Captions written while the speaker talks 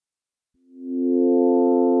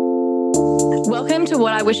Welcome to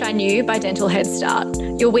What I Wish I Knew by Dental Head Start,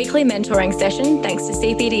 your weekly mentoring session thanks to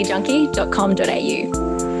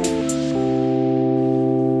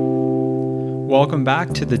cpdjunkie.com.au. Welcome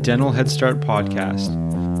back to the Dental Head Start podcast.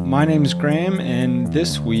 My name is Graham, and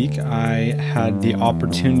this week I had the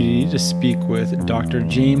opportunity to speak with Dr.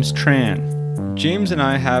 James Tran. James and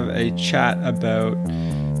I have a chat about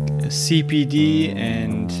CPD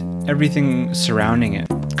and everything surrounding it,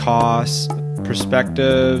 costs,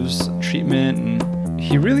 perspectives, treatment, and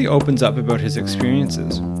he really opens up about his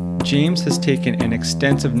experiences. James has taken an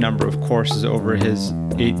extensive number of courses over his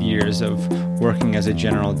 8 years of working as a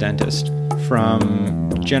general dentist,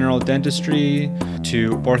 from general dentistry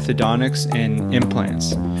to orthodontics and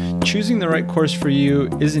implants. Choosing the right course for you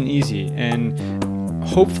isn't easy, and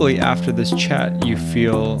hopefully after this chat you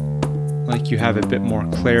feel like you have a bit more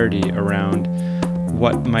clarity around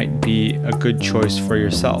what might be a good choice for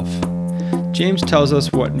yourself. James tells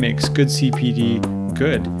us what makes good CPD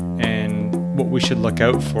good and what we should look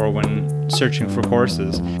out for when searching for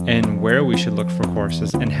courses, and where we should look for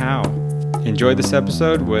courses and how. Enjoy this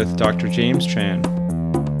episode with Dr. James Tran.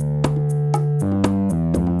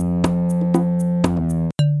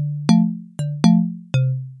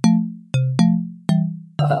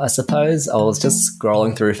 I suppose I was just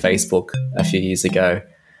scrolling through Facebook a few years ago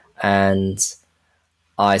and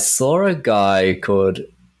I saw a guy called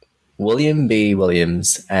William B.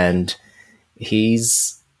 Williams, and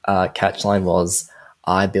his catchline was,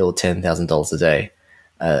 "I bill $10,000 a day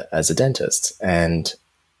as a dentist." And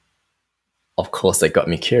of course, that got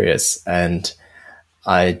me curious. And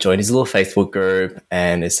I joined his little Facebook group,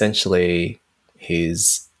 and essentially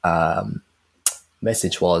his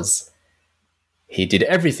message was he did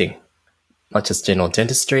everything, not just general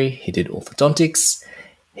dentistry. He did orthodontics,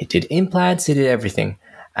 he did implants, he did everything.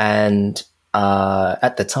 And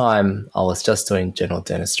at the time, I was just doing general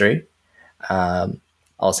dentistry. I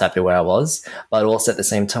was happy where I was, but also at the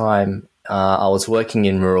same time, I was working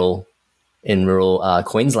in rural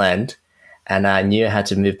Queensland, and I knew I had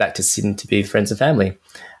to move back to Sydney to be friends and family.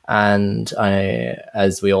 And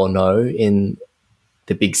as we all know, in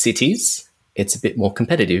the big cities, it's a bit more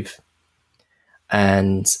competitive,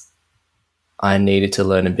 and I needed to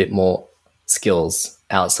learn a bit more skills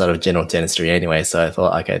outside of general dentistry anyway. So I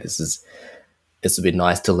thought, okay, this would be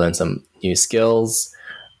nice to learn some new skills.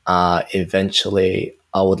 Eventually,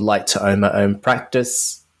 I would like to own my own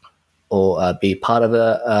practice or be part of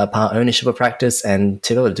part ownership of practice. And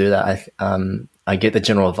to be able to do that, I get the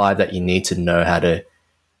general vibe that you need to know how to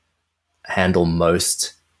handle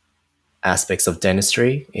most aspects of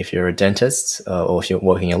dentistry if you're a dentist or if you're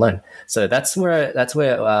working alone. So that's where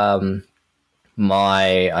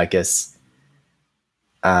my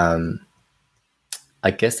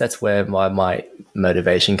that's where my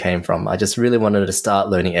motivation came from. I just really wanted to start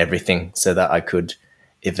learning everything so that I could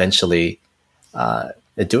eventually do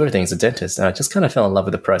everything as a dentist. And I just kind of fell in love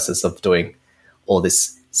with the process of doing all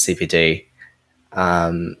this CPD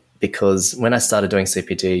because when I started doing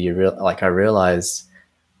CPD, I realized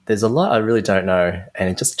there's a lot I really don't know, and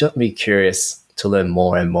it just got me curious to learn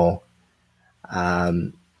more and more.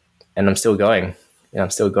 And I'm still going. I'm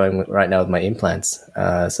still going right now with my implants.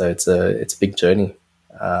 So it's a big journey,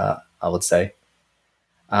 I would say.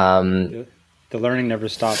 The learning never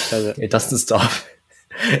stops, does it? It doesn't stop.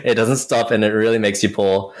 It doesn't stop, and it really makes you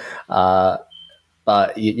poor.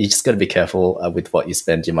 But you just got to be careful with what you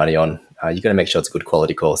spend your money on. You got to make sure it's a good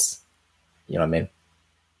quality course. You know what I mean?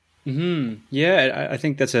 Mm-hmm. Yeah, I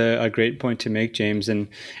think that's a great point to make, James. And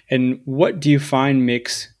what do you find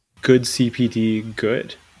makes good CPD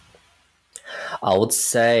good? I would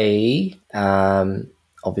say,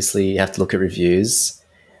 obviously, you have to look at reviews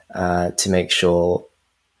to make sure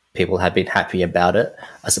people have been happy about it.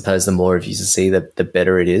 I suppose the more reviews you see, the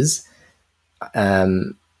better it is.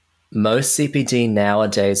 Most CPD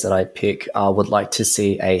nowadays that I pick, I would like to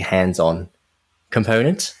see a hands-on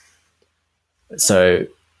component. So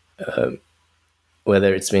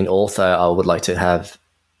whether it's been ortho, I would like to have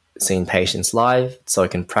seen patients live so I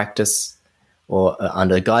can practice or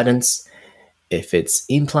under guidance. If it's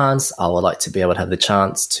implants, I would like to be able to have the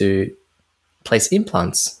chance to place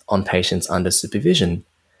implants on patients under supervision.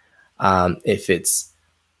 If it's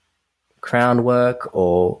crown work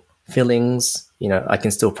or fillings, I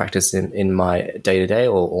can still practice in my day-to-day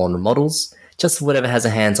or on models, just whatever has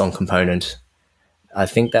a hands-on component. I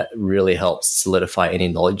think that really helps solidify any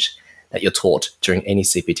knowledge that you're taught during any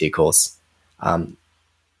CPT course.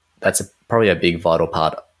 That's probably a big vital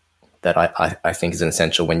part that I think is an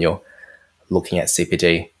essential when you're looking at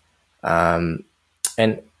CPD. And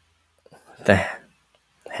the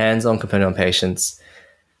hands-on component on patients,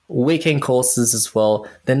 weekend courses as well,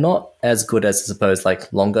 they're not as good as, I suppose,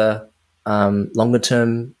 like longer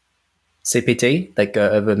term CPT that go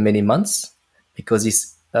over many months, because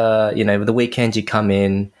with the weekend you come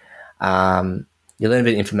in, you learn a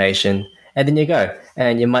bit of information, and then you go,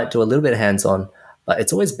 and you might do a little bit of hands-on, but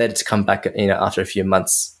it's always better to come back, after a few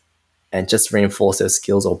months and just reinforce those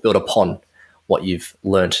skills or build upon what you've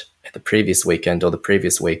learned at the previous weekend or the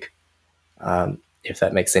previous week, if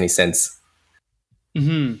that makes any sense.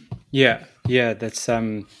 Mm-hmm. Yeah, that's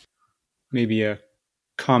maybe a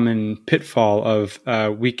common pitfall of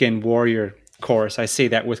weekend warrior course. I say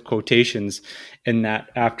that with quotations, in that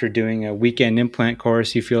after doing a weekend implant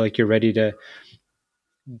course, you feel like you're ready to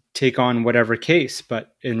take on whatever case,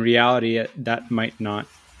 but in reality, that might not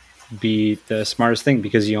be the smartest thing,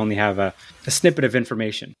 because you only have a snippet of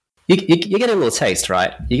information. You get a little taste,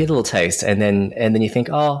 right? You get a little taste, and then you think,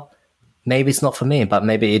 oh, maybe it's not for me, but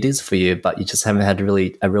maybe it is for you, but you just haven't had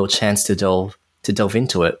a real chance to delve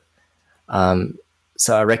into it.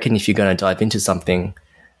 So I reckon if you're going to dive into something,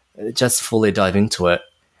 just fully dive into it,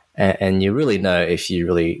 and you really know if you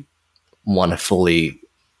really want to fully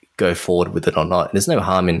go forward with it or not. There's no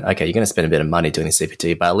harm in, okay, you're going to spend a bit of money doing a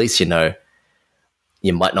CPT, but at least you know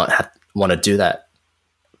you might not want to do that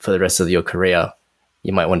for the rest of your career.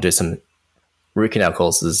 You might want to do some root canal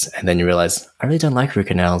courses, and then you realize, I really don't like root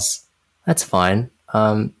canals. That's fine.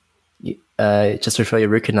 Just refer your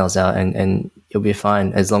root canals out, and you'll be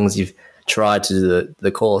fine. As long as you've tried to do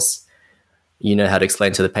the course, you know how to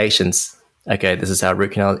explain to the patients, okay, this is how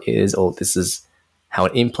root canal is, or this is how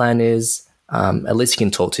an implant is. At least you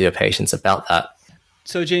can talk to your patients about that.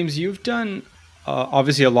 So James, you've done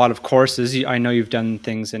obviously a lot of courses. I know you've done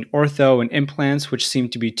things in ortho and implants, which seem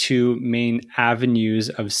to be two main avenues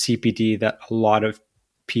of CPD that a lot of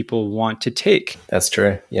people want to take. That's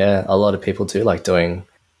true. Yeah, a lot of people do like doing.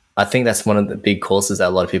 I think that's one of the big courses that a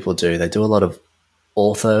lot of people do. They do a lot of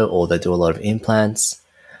ortho, or they do a lot of implants.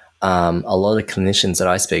 A lot of clinicians that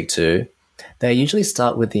I speak to, they usually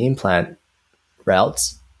start with the implant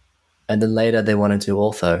routes, and then later they want to do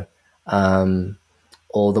ortho.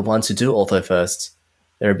 Or the ones who do ortho first,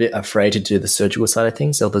 they're a bit afraid to do the surgical side of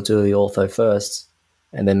things, so they'll do the ortho first,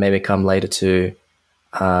 and then maybe come later to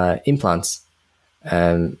implants.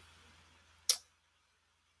 I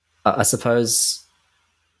suppose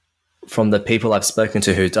from the people I've spoken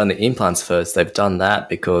to who've done the implants first, they've done that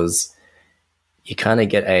because you kind of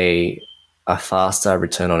get a faster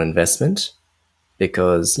return on investment,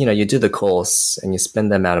 because, you do the course and you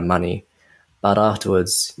spend the amount of money, but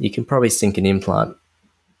afterwards you can probably sink an implant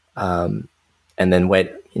and then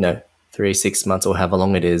wait, 3-6 months or however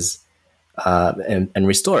long it is, and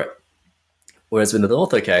restore it. Whereas with the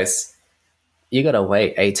ortho case, you got to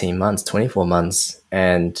wait 18 months, 24 months,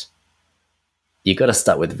 and you got to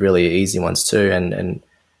start with really easy ones too. And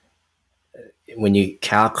when you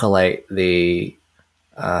calculate the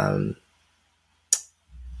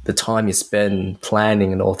time you spend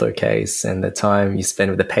planning an ortho case and the time you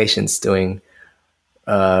spend with the patients doing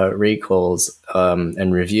recalls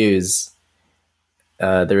and reviews,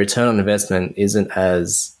 the return on investment isn't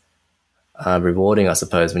as rewarding, I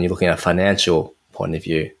suppose, when you're looking at a financial point of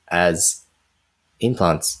view as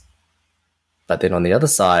implants. But then on the other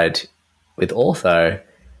side, with ortho,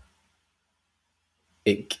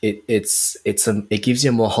 it gives you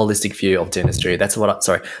a more holistic view of dentistry.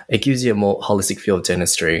 It gives you a more holistic view of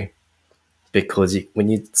dentistry, because when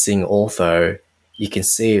you're seeing ortho, you can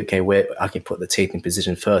see, okay, where I can put the teeth in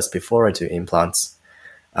position first before I do implants.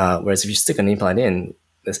 Whereas if you stick an implant in,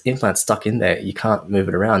 this implant's stuck in there, you can't move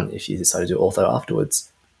it around if you decide to do ortho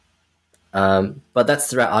afterwards. But that's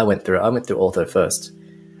the route I went through. I went through ortho first.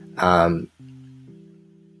 But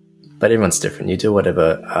everyone's different. You do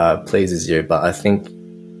whatever pleases you. But I think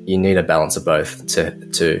you need a balance of both to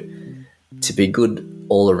be good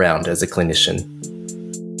all around as a clinician.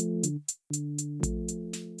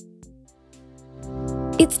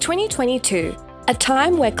 It's 2022, a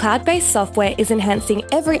time where cloud-based software is enhancing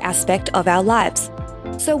every aspect of our lives.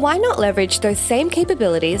 So why not leverage those same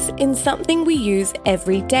capabilities in something we use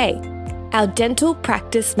every day? Our dental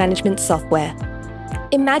practice management software.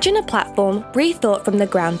 Imagine a platform rethought from the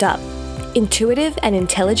ground up, intuitive and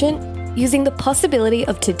intelligent, using the possibility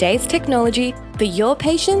of today's technology for your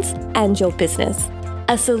patients and your business.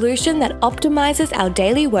 A solution that optimizes our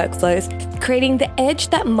daily workflows, creating the edge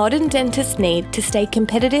that modern dentists need to stay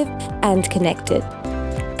competitive and connected.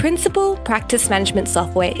 Principal Practice Management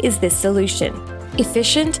Software is this solution.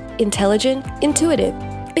 Efficient, intelligent, intuitive.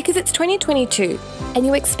 Because it's 2022 and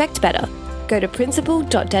you expect better. Go to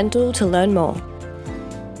principal.dental to learn more.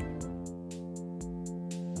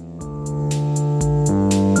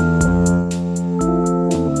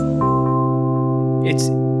 It's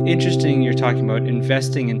interesting you're talking about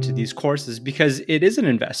investing into these courses, because it is an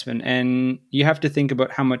investment and you have to think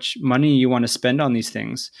about how much money you want to spend on these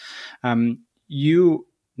things. You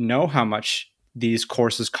know how much these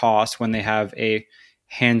courses cost when they have a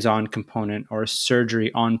hands-on component or a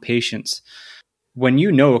surgery on patients. When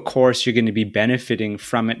you know a course, you're going to be benefiting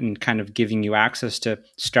from it and kind of giving you access to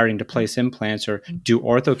starting to place implants or do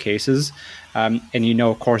ortho cases, and you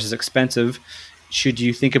know a course is expensive, should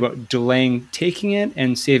you think about delaying taking it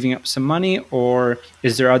and saving up some money, or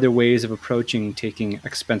is there other ways of approaching taking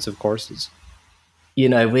expensive courses?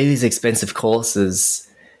 With these expensive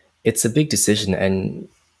courses, it's a big decision, and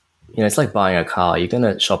it's like buying a car. You're going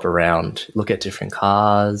to shop around, look at different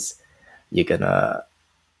cars. You're going to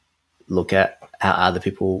look at how other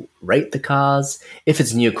people rate the cars. If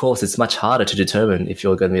it's a new course, it's much harder to determine if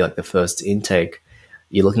you're going to be like the first intake.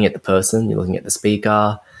 You're looking at the person, you're looking at the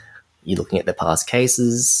speaker, you're looking at their past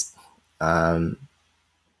cases. You're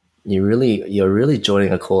really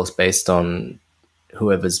joining a course based on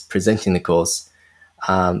whoever's presenting the course,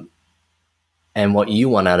 and what you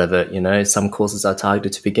want out of it. Some courses are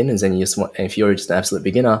targeted to beginners, and if you're just an absolute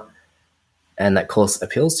beginner, and that course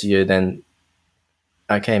appeals to you, then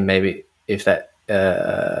okay, maybe if that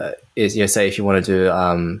is, say if you want to do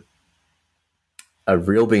a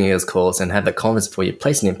real beginner's course and have that confidence before you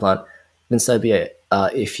place an implant, then so be it.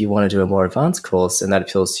 If you want to do a more advanced course and that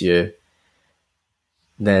appeals to you,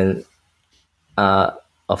 then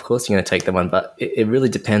of course you're going to take the one. But it really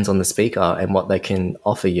depends on the speaker and what they can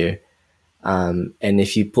offer you. And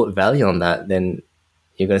if you put value on that, then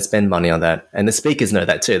you're going to spend money on that. And the speakers know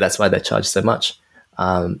that too. That's why they charge so much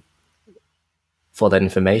for that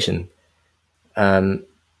information.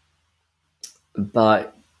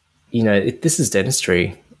 But, this is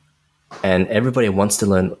dentistry. And everybody wants to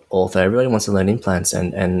learn ortho. Everybody wants to learn implants,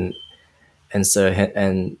 and so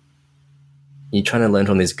you're trying to learn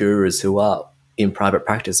from these gurus who are in private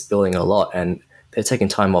practice billing a lot, and they're taking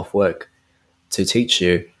time off work to teach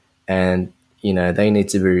you, and they need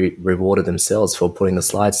to be rewarded themselves for putting the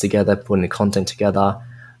slides together, putting the content together.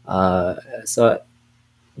 So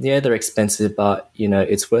yeah, they're expensive, but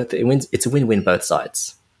it's worth it. It's a win-win both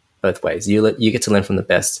sides, both ways. You get to learn from the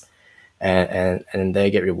best. And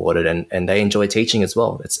they get rewarded, and they enjoy teaching as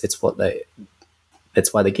well. That's why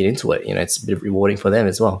they get into it. It's a bit rewarding for them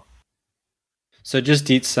as well. So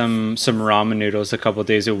just eat some ramen noodles a couple of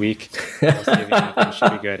days a week. Should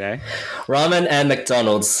be good, eh? Ramen and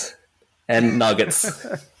McDonald's and nuggets.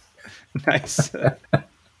 Nice.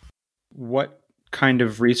 What kind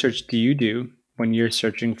of research do you do when you're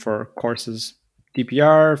searching for courses?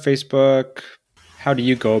 DPR, Facebook? How do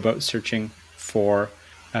you go about searching for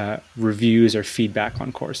reviews or feedback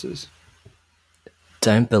on courses?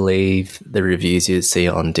 Don't believe the reviews you see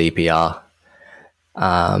on DPR.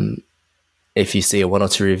 If you see one or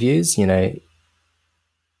two reviews,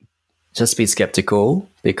 just be skeptical,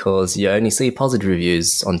 because you only see positive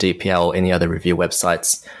reviews on DPR or any other review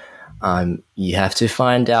websites. You have to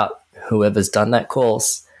find out whoever's done that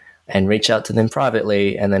course and reach out to them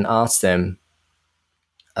privately, and then ask them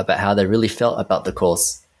about how they really felt about the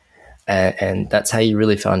course. And that's how you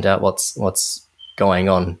really find out what's going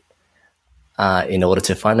on in order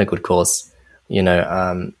to find a good course.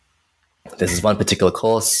 This is one particular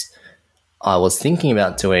course I was thinking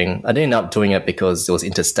about doing. I didn't end up doing it because it was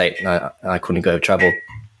interstate and I couldn't go travel.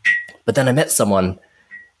 But then I met someone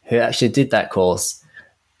who actually did that course.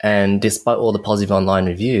 And despite all the positive online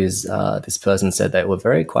reviews, this person said they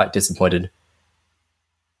were quite disappointed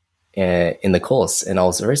in the course, and I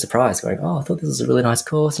was very surprised, going, I thought this was a really nice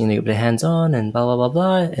course, you get a bit hands-on and blah, blah, blah,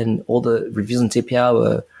 blah, and all the reviews on TPR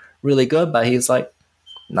were really good, but he was like,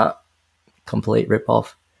 nah, complete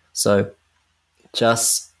rip-off. So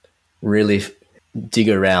just really dig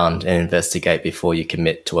around and investigate before you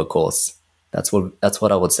commit to a course. That's what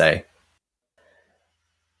I would say.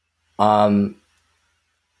 For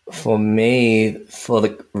me, for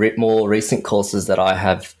the more recent courses that I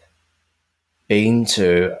have been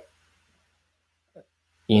to,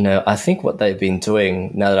 I think what they've been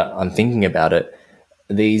doing, now that I'm thinking about it,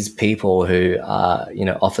 these people who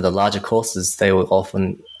offer the larger courses, they will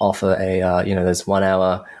often offer those 1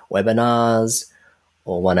 hour webinars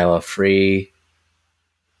or 1 hour free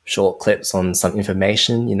short clips on some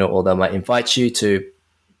information, or they might invite you to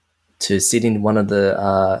sit in one of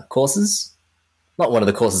the courses, not one of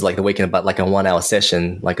the courses like the weekend, but like a 1 hour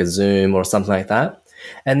session, like a Zoom or something like that.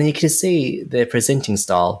 And then you can see their presenting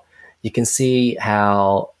style. You can see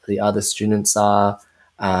how the other students are,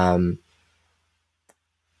 and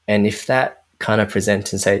if that kind of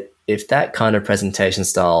presentation style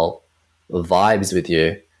vibes with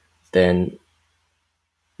you, then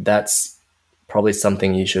that's probably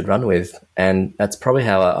something you should run with. And that's probably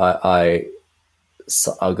how I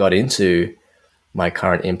got into my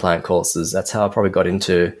current implant courses. That's how I probably got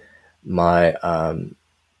into my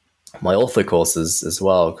my ortho courses as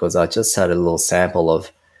well, because I just had a little sample of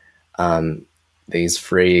these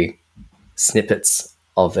free snippets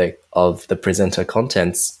of the presenter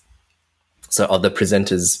contents. So of the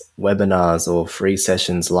presenters' webinars or free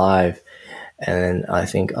sessions live, and I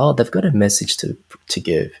think, oh, they've got a message to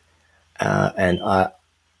give, and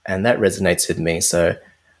that resonates with me. So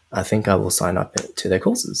I think I will sign up to their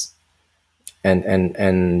courses,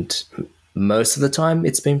 and most of the time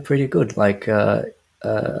it's been pretty good. Like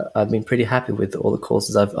I've been pretty happy with all the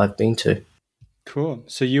courses I've been to. Cool.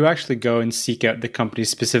 So you actually go and seek out the company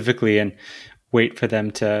specifically and wait for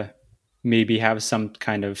them to maybe have some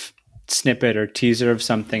kind of snippet or teaser of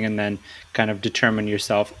something, and then kind of determine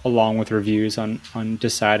yourself along with reviews on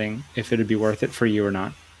deciding if it'd be worth it for you or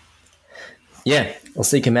not. Yeah, I'll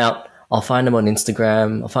seek them out. I'll find them on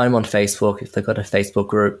Instagram. I'll find them on Facebook if they've got a Facebook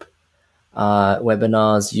group,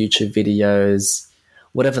 webinars, YouTube videos,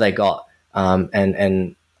 whatever they got.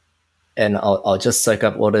 And I'll just soak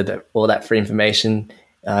up all that free information,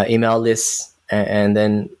 email lists, and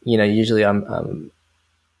then, you know, usually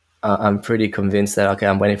I'm pretty convinced that, okay,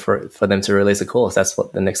 I'm waiting for them to release a course. That's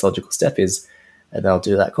what the next logical step is, and I'll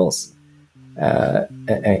do that course, and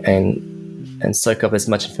soak up as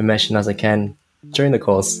much information as I can during the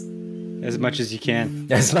course. As much as you can.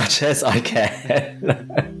 As much as I can.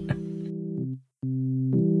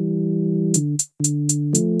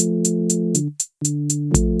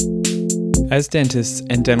 As dentists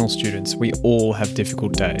and dental students, we all have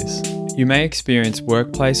difficult days. You may experience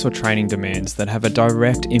workplace or training demands that have a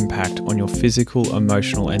direct impact on your physical,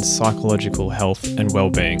 emotional, and psychological health and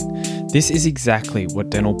well-being. This is exactly what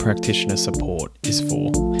dental practitioner support is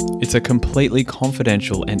for. It's a completely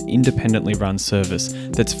confidential and independently run service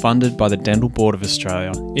that's funded by the Dental Board of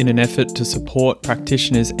Australia in an effort to support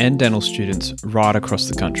practitioners and dental students right across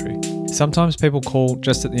the country. Sometimes people call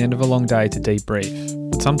just at the end of a long day to debrief,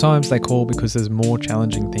 but sometimes they call because there's more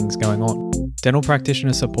challenging things going on. Dental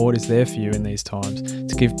practitioner support is there for you in these times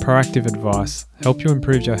to give proactive advice, help you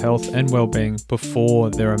improve your health and well-being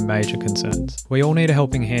before there are major concerns. We all need a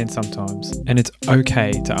helping hand sometimes, and it's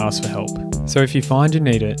okay to ask for help. So if you find you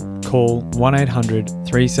need it, call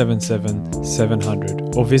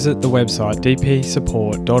 1-800-377-700 or visit the website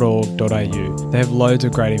dpsupport.org.au. They have loads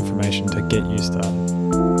of great information to get you started.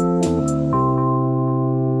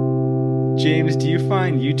 James, do you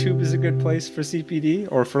find YouTube is a good place for CPD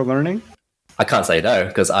or for learning? I can't say no,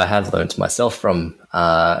 because I have learned myself from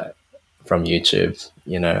YouTube.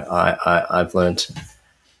 You know, I've learned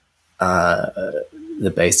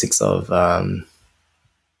the basics of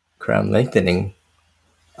crown lengthening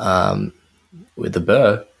with the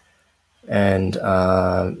burr, and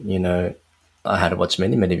you know, I had to watch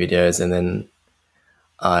many videos, and then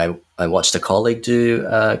I watched a colleague do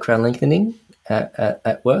crown lengthening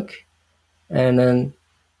at work, and then,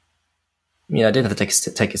 you know, I didn't have to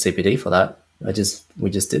take a CPD for that. We just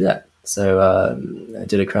did that. So I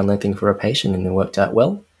did a crown lengthening for a patient, and it worked out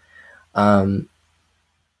well.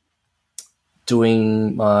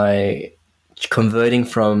 Doing my converting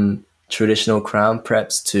from traditional crown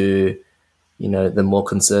preps to, you know, the more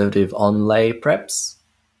conservative onlay preps.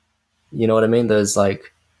 You know what I mean? Those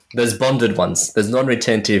bonded ones. There's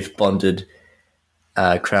non-retentive bonded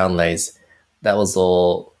crown lays. That was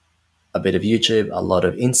all a bit of YouTube, a lot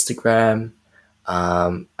of Instagram.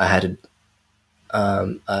 I had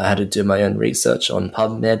to do my own research on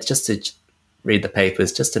PubMed just to read the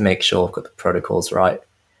papers, just to make sure I've got the protocols right.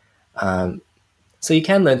 So you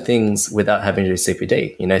can learn things without having to do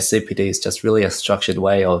CPD. You know, CPD is just really a structured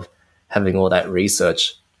way of having all that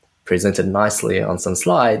research presented nicely on some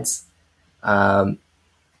slides for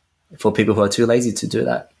people who are too lazy to do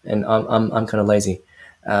that. And I'm kind of lazy.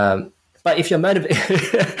 But if you're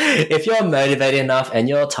if you're motivated enough and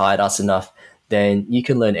you're tired ass enough, then you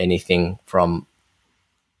can learn anything from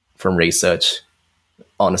research,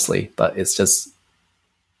 honestly. But it's just,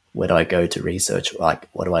 where do I go to research? Like,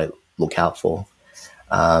 what do I look out for?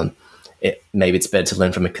 Maybe it's better to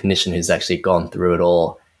learn from a clinician who's actually gone through it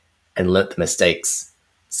all and learnt the mistakes,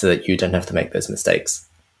 so that you don't have to make those mistakes.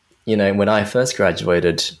 You know, when I first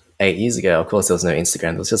graduated 8 years ago, of course, there was no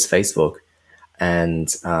Instagram. There was just Facebook and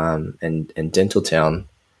Dental Town,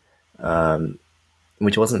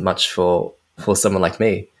 which wasn't much for someone like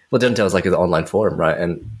me. Well, Dental Town was like an online forum, right?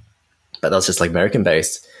 But that was just like American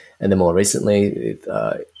based. And then more recently, with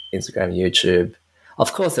Instagram, YouTube.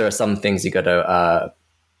 Of course, there are some things you gotta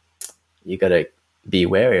be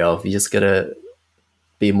wary of. You just gotta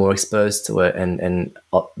be more exposed to it and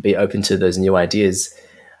be open to those new ideas,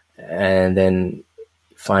 and then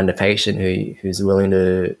find a patient who's willing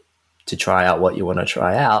to try out what you want to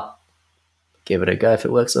try out. Give it a go. If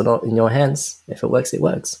it works or not, in your hands. If it works, it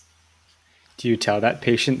works. Do you tell that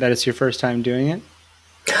patient that it's your first time doing it?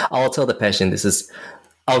 I'll tell the patient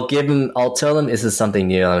I'll tell them this is something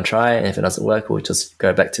new I'm trying, and if it doesn't work, we'll just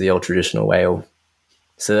go back to the old traditional way.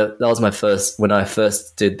 So that was my when I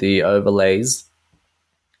first did the overlays,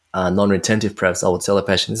 non-retentive preps, I would tell the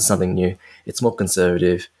patient this is something new. It's more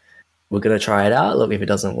conservative. We're going to try it out. Look, if it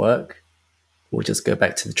doesn't work, we'll just go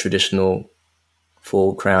back to the traditional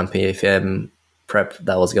full crown PFM prep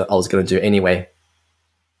that I was going to do anyway.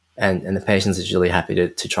 And the patients are usually happy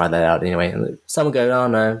to try that out anyway. And some will go, oh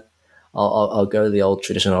no, I'll go the old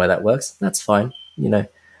traditional way that works. That's fine,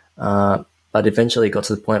 but eventually got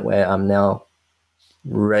to the point where I'm now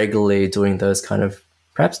regularly doing those kind of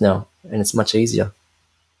preps now, and it's much easier.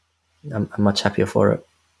 I'm much happier for it.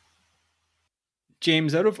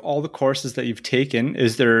 James, out of all the courses that you've taken,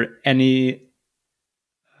 is there any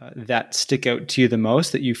that stick out to you the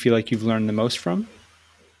most, that you feel like you've learned the most from?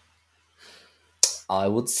 I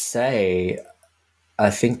would say, I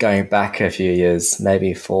think going back a few years,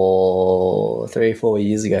 maybe 3-4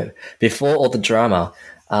 years ago, before all the drama,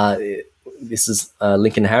 this is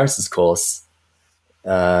Lincoln Harris's course,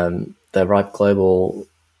 the Ripe Global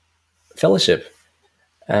Fellowship,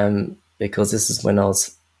 because this is when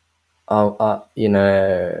this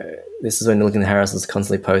is when Lincoln Harris was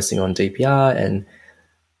constantly posting on DPR, and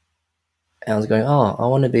I was going, I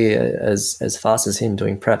want to be as fast as him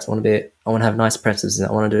doing preps. I want to have nice preps, and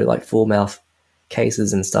I want to do like full mouth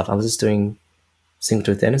cases and stuff. I was just doing single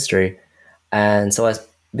tooth dentistry, and so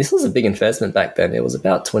this was a big investment back then. It was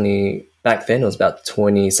about 20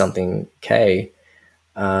 something K,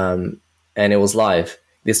 and it was live.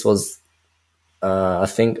 This was, I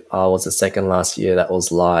think I was the second last year that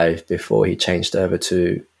was live before he changed over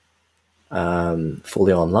to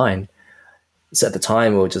fully online. So at the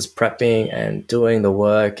time, we were just prepping and doing the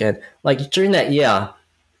work. And like during that year,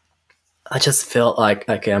 I just felt like,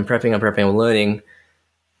 okay, I'm prepping, I'm learning.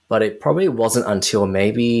 But it probably wasn't until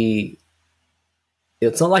maybe,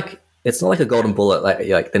 it's not like a golden bullet.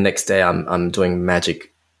 Like the next day I'm doing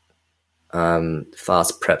magic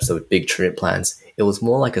fast preps with big treatment plans. It was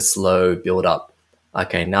more like a slow build up.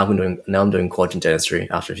 Okay, now I'm doing quadrant dentistry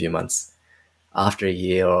after a few months. After a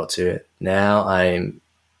year or two, now I'm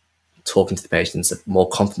talking to the patients more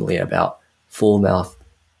confidently about full mouth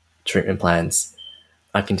treatment plans.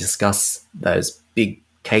 I can discuss those big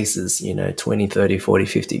cases, 20, 30, 40,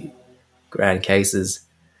 50 grand cases.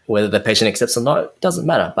 Whether the patient accepts or not, it doesn't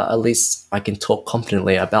matter, but at least I can talk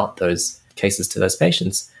confidently about those cases to those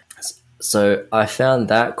patients. So I found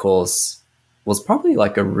that course was probably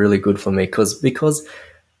like a really good for me because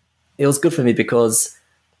it was good for me because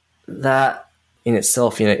that in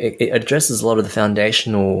itself, it addresses a lot of the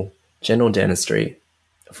foundational general dentistry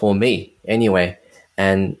for me anyway.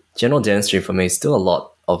 And general dentistry for me is still a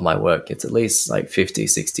lot of my work. It's at least like 50,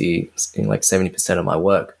 60, like 70% of my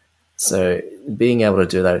work. So being able to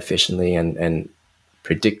do that efficiently and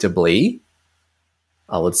predictably,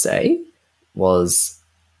 I would say, was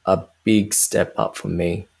a big step up for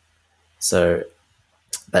me. So,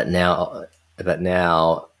 but now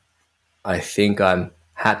I think I'm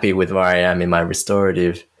happy with where I am in my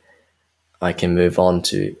restorative. I can move on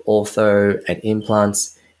to ortho and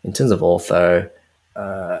implants. In terms of ortho,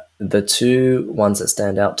 the two ones that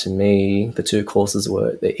stand out to me, the two courses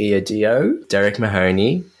were the EODO, Derek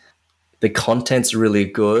Mahoney. The content's really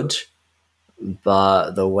good,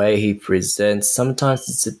 but the way he presents, sometimes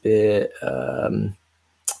it's a bit,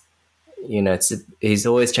 he's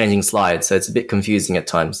always changing slides, so it's a bit confusing at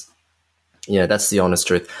times. That's the honest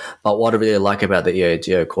truth. But what I really like about the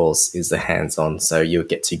EODO course is the hands-on. So you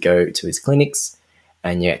get to go to his clinics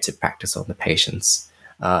and you get to practice on the patients.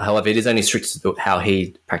 However, it is only strict to how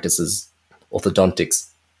he practices orthodontics.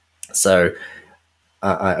 So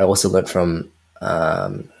I also learned from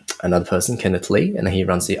another person, Kenneth Lee, and he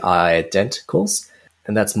runs the eye dent course.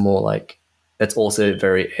 And that's that's also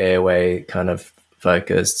very airway kind of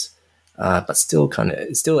focused, but still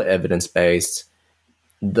evidence-based.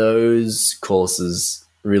 Those courses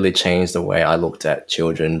really changed the way I looked at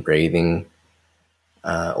children, breathing,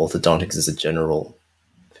 orthodontics as a general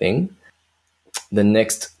thing. The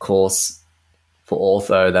next course for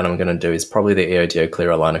ortho that I'm going to do is probably the EODO clear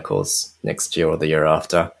aligner course next year or the year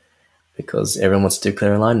after, because everyone wants to do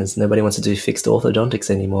clear aligners. Nobody wants to do fixed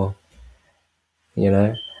orthodontics anymore.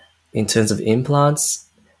 In terms of implants,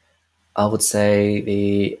 I would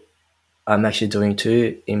say I'm actually doing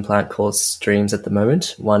 2 implant course streams at the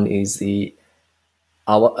moment. One is the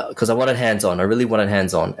because I wanted hands-on. I really wanted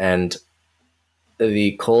hands-on. And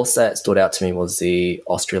the course that stood out to me was the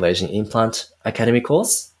Australasian Implant Academy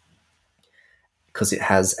course, because it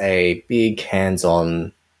has a big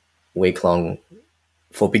hands-on week-long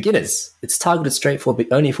for beginners. It's targeted straight for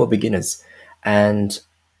only for beginners. And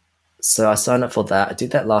so I signed up for that. I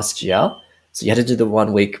did that last year. So you had to do the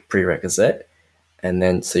 1 week prerequisite, and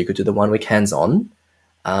then so you could do the 1 week hands-on.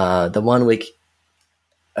 The 1 week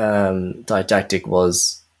didactic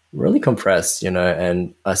was really compressed,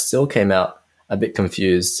 and I still came out a bit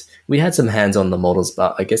confused. We had some hands on the models,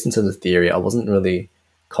 but I guess in terms of theory, I wasn't really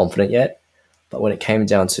confident yet. But when it came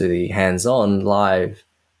down to the hands-on live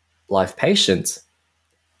patient,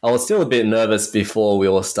 I was still a bit nervous before we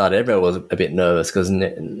all started. Everyone was a bit nervous because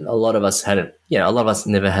a lot of us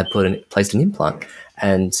never had placed an implant.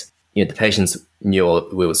 And, the patients knew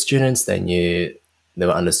we were students. They knew they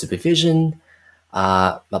were under supervision.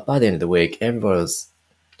 But by the end of the week, everyone was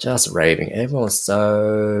just raving. Everyone was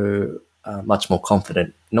so much more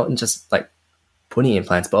confident, not in just like putting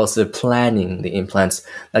implants, but also planning the implants.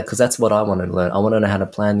 Because that's what I want to learn. I want to know how to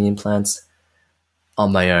plan the implants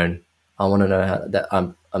on my own. I want to know that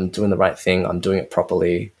I'm doing the right thing. I'm doing it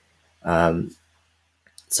properly.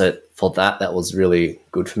 So for that was really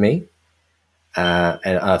good for me.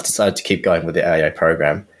 And I've decided to keep going with the AA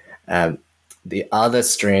program. The other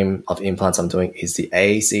stream of implants I'm doing is the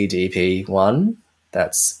ACDP one.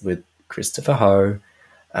 That's with Christopher Ho.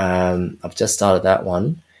 I've just started that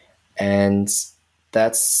one. And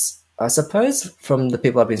that's, I suppose, from the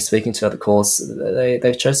people I've been speaking to at the course,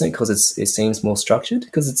 they've chosen it because it seems more structured,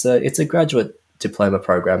 because it's a graduate diploma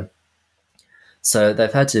program. So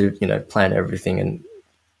they've had to, plan everything and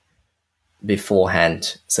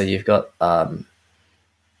beforehand. So you've got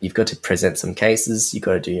to present some cases. You've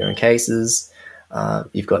got to do your own cases.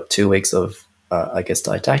 You've got 2 weeks of,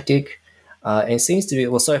 didactic. And it seems to be,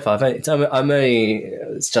 well, so far,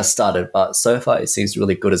 it's just started, but so far it seems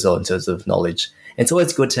really good as well in terms of knowledge. And it's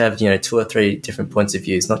always good to have, 2 or 3 different points of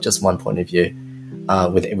view. It's not just one point of view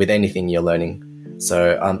with anything you're learning.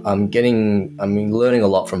 So I'm learning a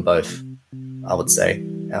lot from both, I would say.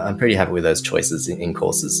 I'm pretty happy with those choices in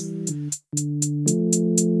courses.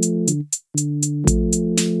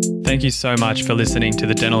 Thank you so much for listening to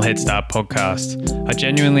the Dental Head Start podcast. I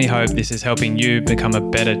genuinely hope this is helping you become a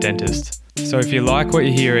better dentist. So if you like what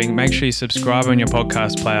you're hearing, make sure you subscribe on your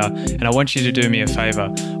podcast player, and I want you to do me a favor.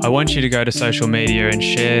 I want you to go to social media and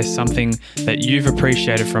share something that you've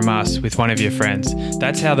appreciated from us with one of your friends.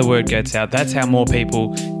 That's how the word gets out. That's how more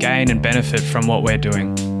people gain and benefit from what we're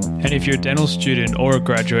doing. And if you're a dental student or a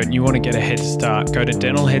graduate and you want to get a head start, go to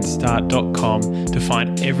dentalheadstart.com to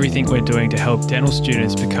find everything we're doing to help dental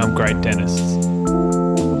students become great dentists.